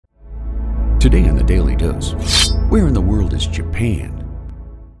Today on the Daily Dose, where in the world is Japan?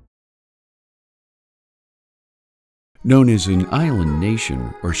 Known as an island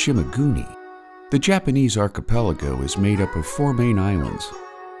nation or Shimaguni, the Japanese archipelago is made up of 4 main islands: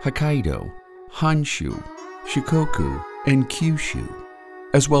 Hokkaido, Honshu, Shikoku, and Kyushu,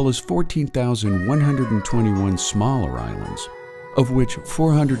 as well as 14,121 smaller islands, of which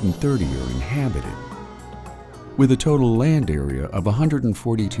 430 are inhabited. With a total land area of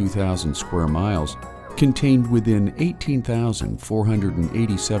 142,000 square miles contained within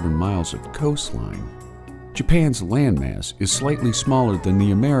 18,487 miles of coastline, Japan's landmass is slightly smaller than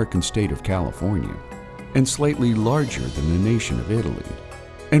the American state of California and slightly larger than the nation of Italy.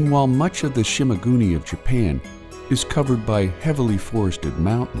 And while much of the Shimaguni of Japan is covered by heavily forested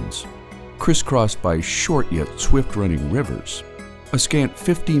mountains, crisscrossed by short yet swift-running rivers, a scant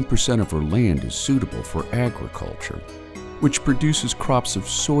 15% of her land is suitable for agriculture, which produces crops of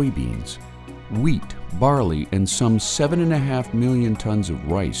soybeans, wheat, barley, and some 7.5 million tons of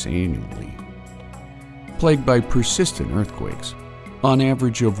rice annually. Plagued by persistent earthquakes, on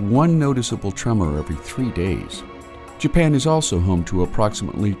average of 1 noticeable tremor every 3 days, Japan is also home to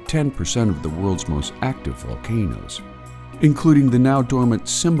approximately 10% of the world's most active volcanoes, including the now dormant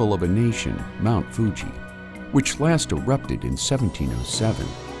symbol of a nation, Mount Fuji, which last erupted in 1707.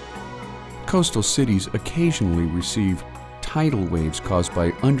 Coastal cities occasionally receive tidal waves caused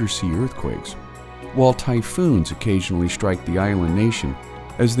by undersea earthquakes, while typhoons occasionally strike the island nation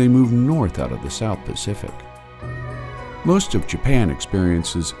as they move north out of the South Pacific. Most of Japan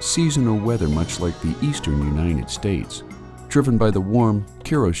experiences seasonal weather much like the eastern United States, driven by the warm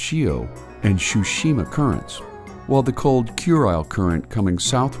Kuroshio and Tsushima currents, while the cold Kurile current coming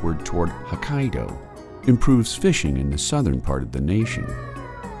southward toward Hokkaido improves fishing in the southern part of the nation.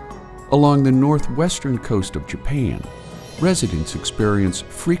 Along the northwestern coast of Japan, residents experience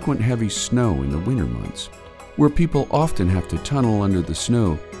frequent heavy snow in the winter months, where people often have to tunnel under the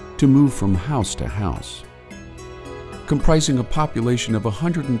snow to move from house to house. Comprising a population of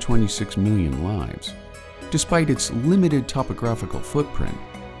 126 million lives, despite its limited topographical footprint,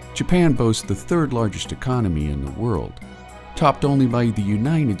 Japan boasts the 3rd largest economy in the world, topped only by the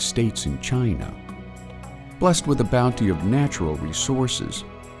United States and China. Blessed with a bounty of natural resources,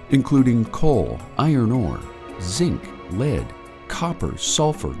 including coal, iron ore, zinc, lead, copper,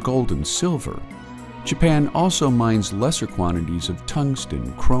 sulfur, gold, and silver, Japan also mines lesser quantities of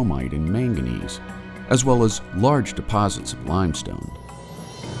tungsten, chromite, and manganese, as well as large deposits of limestone.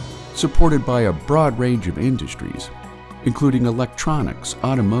 Supported by a broad range of industries, including electronics,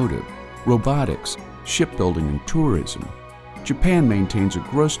 automotive, robotics, shipbuilding, and tourism, Japan maintains a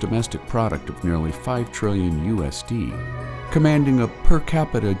gross domestic product of nearly 5 trillion USD, commanding a per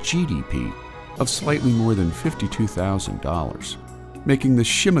capita GDP of slightly more than $52,000, making the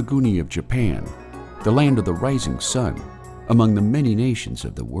Shimaguni of Japan the land of the rising sun among the many nations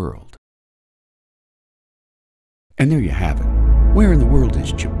of the world. And there you have it. Where in the world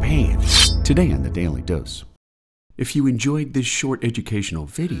is Japan? Today on the Daily Dose. If you enjoyed this short educational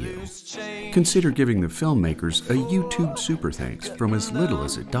video, consider giving the filmmakers a YouTube super thanks from as little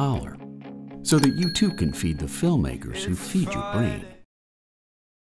as $1, so that you too can feed the filmmakers who feed your brain.